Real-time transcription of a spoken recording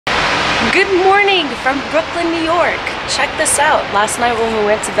Good morning from Brooklyn, New York. Check this out. Last night when we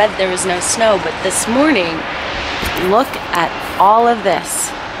went to bed there was no snow, but this morning, look at all of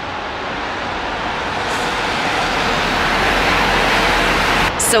this.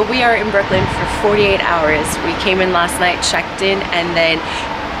 So we are in Brooklyn for 48 hours. We came in last night, checked in, and then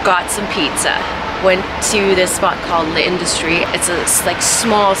got some pizza. Went to this spot called The Industry. It's a like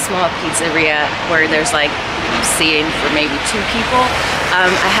small pizzeria where there's like seating for maybe 2 people.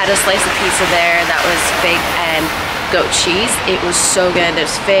 I had a slice of pizza there that was fig and goat cheese. It was so good.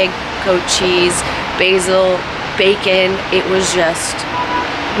 There's fig, goat cheese, basil, bacon. It was just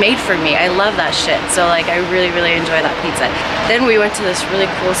made for me. I love that shit. So like I really enjoy that pizza. Then we went to this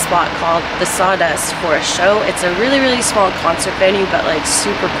really cool spot called the Sawdust for a show. It's a really small concert venue, but like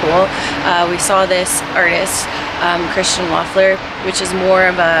super cool. We saw this artist, Christian Waffler, which is more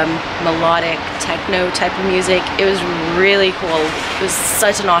of a melodic techno type of music. It was really cool. It was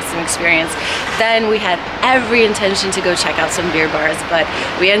such an awesome experience. Then we had every intention to go check out some beer bars, but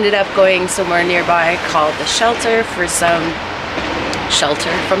we ended up going somewhere nearby called The Shelter for some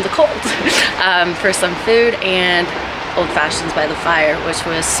shelter from the cold for some food and old fashions by the fire, which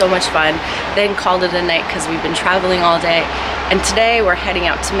was so much fun. Then called it a night because we've been traveling all day, and today we're heading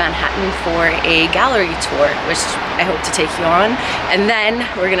out to Manhattan for a gallery tour, which I hope to take you on, and then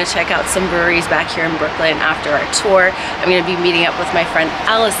we're gonna check out some breweries back here in Brooklyn after our tour. I'm gonna be meeting up with my friend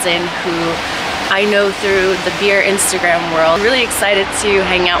Alison, who I know through the beer Instagram world. Really excited to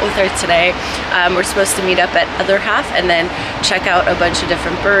hang out with her today. We're supposed to meet up at Other Half and then check out a bunch of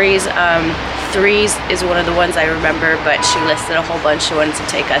different breweries. Threes is one of the ones I remember, but she listed a whole bunch she wanted to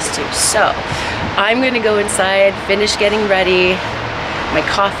take us to. So I'm gonna go inside, finish getting ready. My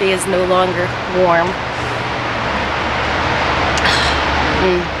coffee is no longer warm.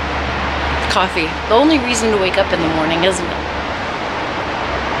 Coffee, the only reason to wake up in the morning, isn't it?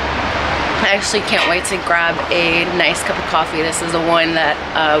 I actually can't wait to grab a nice cup of coffee. This is the one that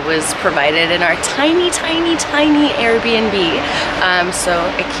was provided in our tiny Airbnb. So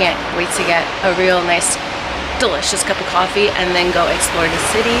I can't wait to get a real nice, delicious cup of coffee and then go explore the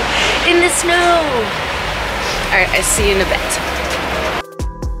city in the snow. All right, I'll see you in a bit.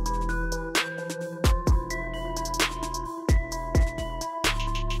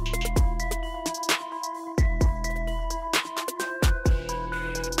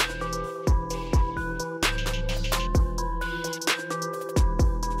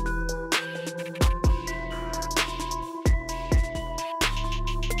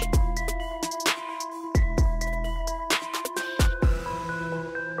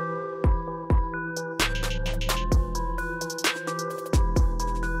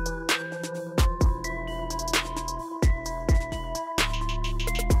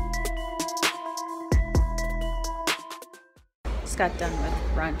 Got done with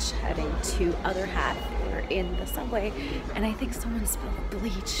brunch, heading to Other Half. We're in the subway and I think someone spilled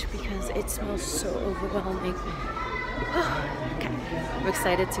bleach because it smells so overwhelming. Okay, I'm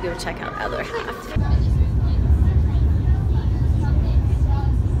excited to go check out Other Half.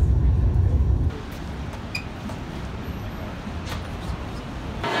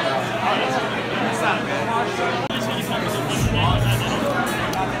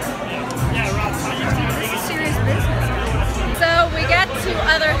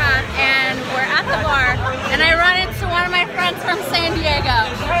 Other Half, and we're at the bar, and I run into one of my friends from San Diego.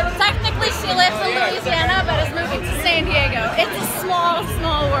 Technically she lives in Louisiana, but is moving to San Diego. It's a small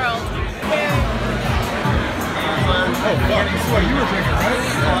world. Oh, fuck. You were drinking, right?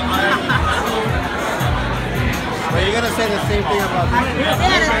 Well, you're gonna say the same thing about me.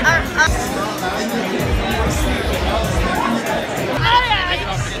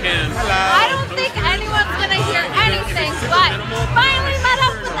 I don't think anyone's gonna hear anything, but finally met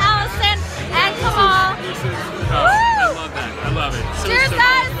up with Alison and Kamal. I love that. I love it. Cheers,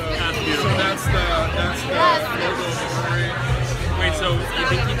 guys! So that's the logo of the brewery. Wait, so you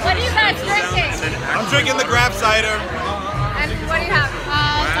think what are you guys drinking? I'm drinking the Grab cider. And what do you have?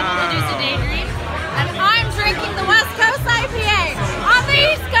 Double Producer Daydream. And I'm drinking the West Coast IPA on the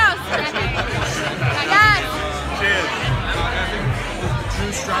East Coast. Yes. Cheers.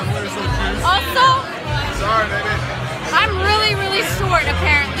 Also, sorry, baby. I'm really short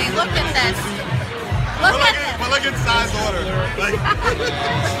apparently. Look at this. Look at this. We're looking size order.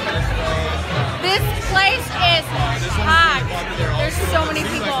 This place is packed. There's so many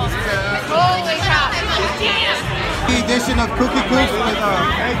people. Holy cow. The edition of Cookie Cooks with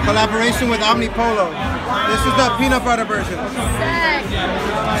collaboration with Omnipolo. This is the peanut butter version. Sick.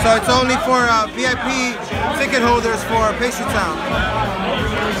 So it's only for VIP ticket holders for Pastry Town.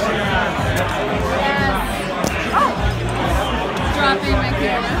 Yes. Oh. Dropping my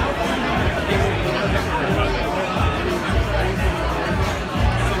camera.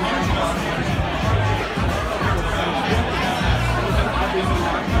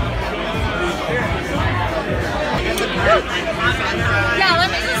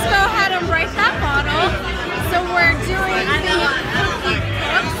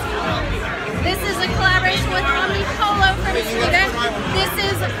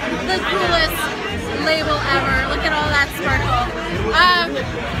 the coolest label ever. Look at all that sparkle.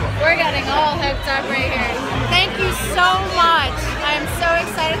 We're getting all hooked up right here. Thank you so much. I'm so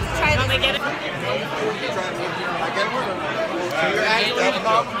excited to try this.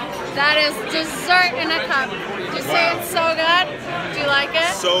 That is dessert in a cup. Just say it's so good. Do you like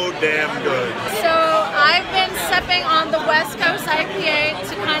it? So damn good. So I've been sipping on the West Coast IPA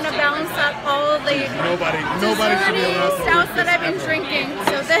to kind of balance up all of the desserty stouts that I've been drinking.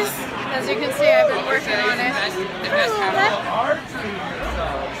 So this, as you can see, I've been working on it.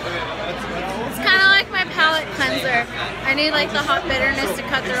 It's kind of like my palate cleanser. I need like the hot bitterness to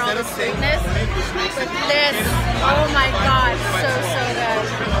cut through all the sweetness. But this, oh my god, so good.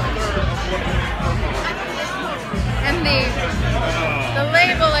 And the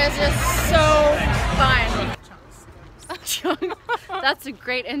label is just so fun. Chunks. That's a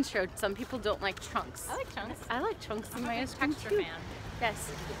great intro. Some people don't like chunks. I like chunks. I like chunks in my ice cream too. Fan.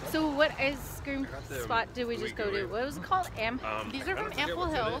 Yes. So what ice cream spot did we just go to? What was it called? These are from Ample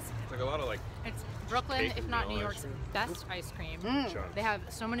Hills. It's like a lot of like. It's Brooklyn, if not New York's best ice cream. They have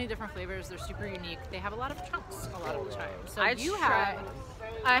so many different flavors. They're super unique. They have a lot of chunks a lot of the time. So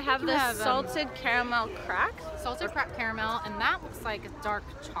I have the salted caramel crack. Salted crack caramel, and that looks like a dark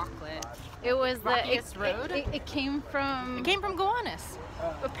chocolate. It was Rockiest Road. It came from. It came from Gowanus.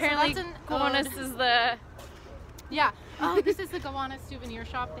 Apparently, so Gowanus is the. Yeah. Oh, this is the Gowanus souvenir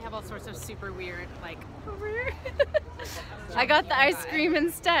shop. They have all sorts of super weird, like. I got the ice cream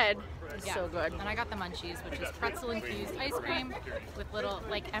instead. It's so good. And I got the munchies, which is pretzel-infused ice cream with little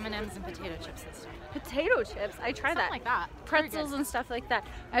like M&Ms and potato chips and stuff. Potato chips? I tried that. Like that. Pretzels and stuff like that.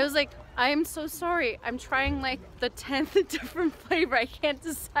 I was like, I'm so sorry. I'm trying like the 10th different flavor. I can't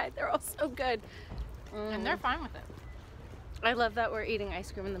decide. They're all so good. And they're fine with it. I love that we're eating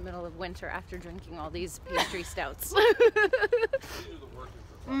ice cream in the middle of winter after drinking all these pastry stouts.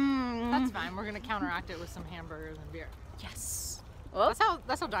 That's fine. We're gonna counteract it with some hamburgers and beer. Yes. Well,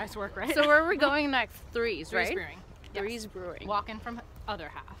 that's how diets work, right? So where are we going next? Threes, right? Brewing. Threes Brewing. Walk in from other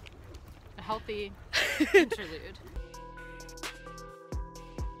half. A healthy interlude.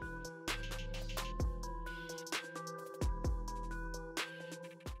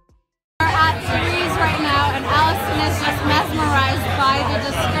 We're at Geriz right now, and Alison is just mesmerized by the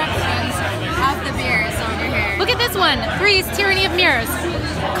descriptions of the beers over here. Look at this one, Geriz Tyranny of Mirrors.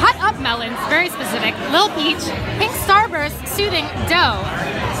 Cut up melons, very specific. Lil Peach, pink starburst, soothing dough.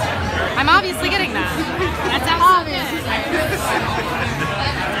 I'm obviously getting that. That's obviously.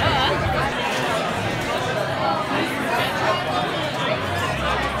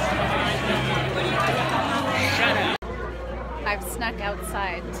 I've snuck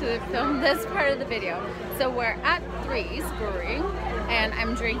outside to film this part of the video. So we're at Threes Brewing, and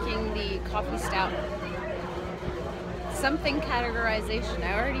I'm drinking the coffee stout. Something categorization,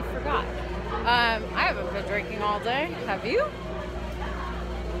 I already forgot. I haven't been drinking all day, have you?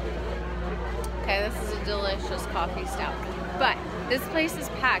 Okay, this is a delicious coffee stout. But this place is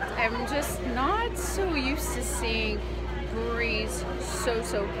packed. I'm just not so used to seeing breweries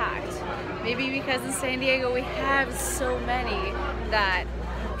so packed. Maybe because in San Diego we have so many that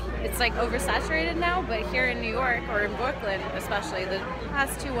it's like oversaturated now, but here in New York or in Brooklyn especially, the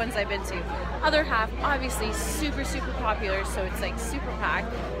past two ones I've been to, other half obviously super popular, so it's like super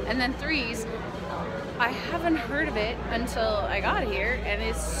packed. And then Threes, I haven't heard of it until I got here, and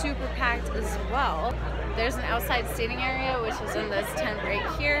it's super packed as well. There's an outside seating area, which is in this tent right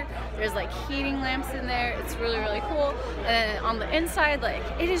here. There's like heating lamps in there. It's really cool. And then on the inside, like,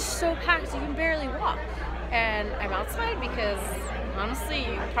 it is so packed you can barely walk. And I'm outside because honestly,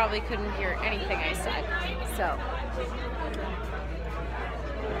 you probably couldn't hear anything I said. So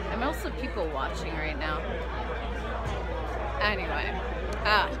I'm also people watching right now. Anyway,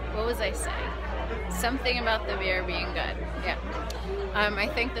 what was I saying? Something about the beer being good. Yeah. I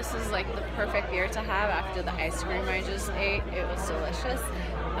think this is like the perfect beer to have after the ice cream I just ate. It was delicious.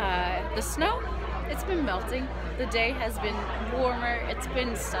 The snow, it's been melting. The day has been warmer. It's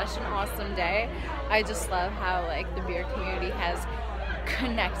been such an awesome day. I just love how like the beer community has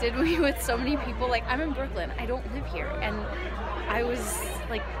connected me with so many people. Like, I'm in Brooklyn. I don't live here. And I was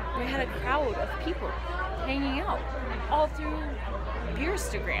like, we had a crowd of people hanging out all through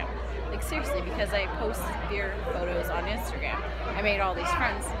Beerstagram. Like, seriously, because I post beer photos on Instagram. I made all these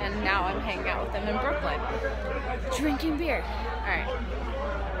friends, and now I'm hanging out with them in Brooklyn, drinking beer. All right.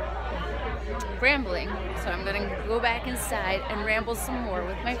 Rambling, so I'm gonna go back inside and ramble some more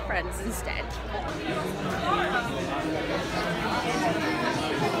with my friends instead.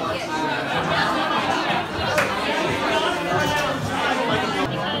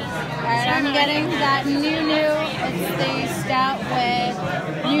 Alright, I'm getting that new, it's the stout with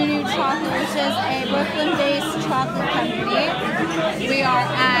new Brooklyn-based chocolate company. We are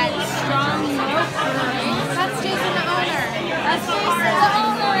at Strong Milk Brewery. That's Jason, the owner. That's Jason, the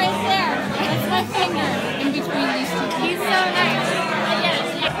owner right there. That's my finger in between these two. He's so nice. Yes.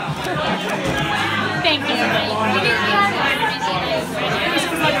 Thank you.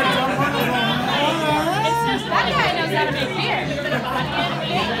 That guy knows how to make beer.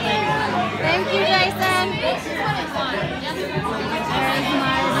 Thank you, Jason. There's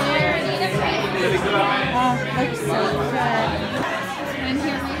my beer. Oh, looks so good. And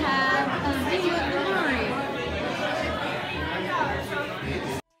here we have a view of the brewery.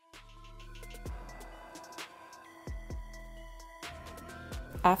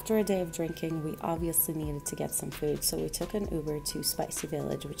 After a day of drinking, we obviously needed to get some food, so we took an Uber to Spicy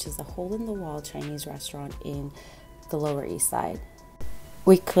Village, which is a hole-in-the-wall Chinese restaurant in the Lower East Side.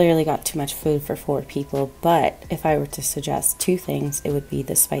 We clearly got too much food for 4 people, but if I were to suggest 2 things, it would be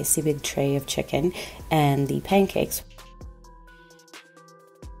the spicy big tray of chicken and the pancakes.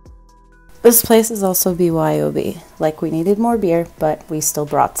 This place is also BYOB. Like, we needed more beer, but we still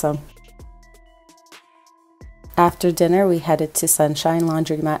brought some. After dinner, we headed to Sunshine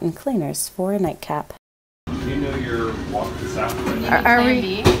Laundromat and Cleaners for a nightcap. You know your walk this out. Are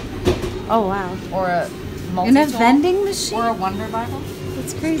we? Oh wow. Or a In a vending machine? Or a Wonder Bible?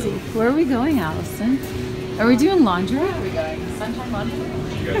 That's crazy. Where are we going, Alison? Are we doing laundry? Where are we going? Sunshine Laundry?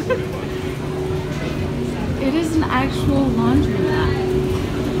 You guys look at lunch. It is an actual laundromat.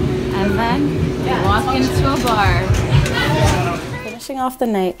 And then we walk into a bar. Finishing off the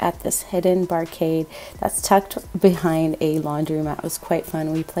night at this hidden barcade that's tucked behind a laundromat was quite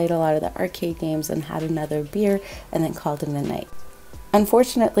fun. We played a lot of the arcade games and had another beer and then called it a night.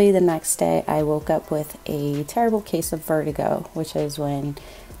 Unfortunately, the next day I woke up with a terrible case of vertigo, which is when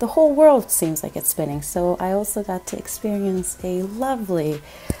the whole world seems like it's spinning. So I also got to experience a lovely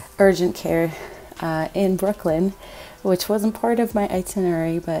urgent care in Brooklyn, which wasn't part of my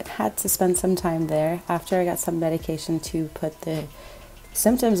itinerary, but had to spend some time there. After I got some medication to put the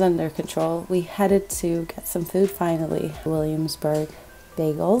symptoms under control, we headed to get some food finally. Williamsburg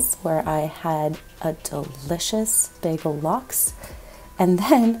Bagels, where I had a delicious bagel lox. And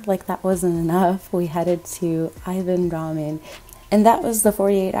then, like that wasn't enough, we headed to Ivan Ramen. And that was the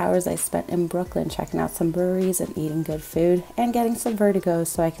 48 hours I spent in Brooklyn checking out some breweries and eating good food and getting some vertigo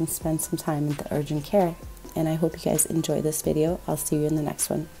so I can spend some time in the urgent care. And I hope you guys enjoy this video. I'll see you in the next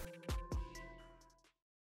one.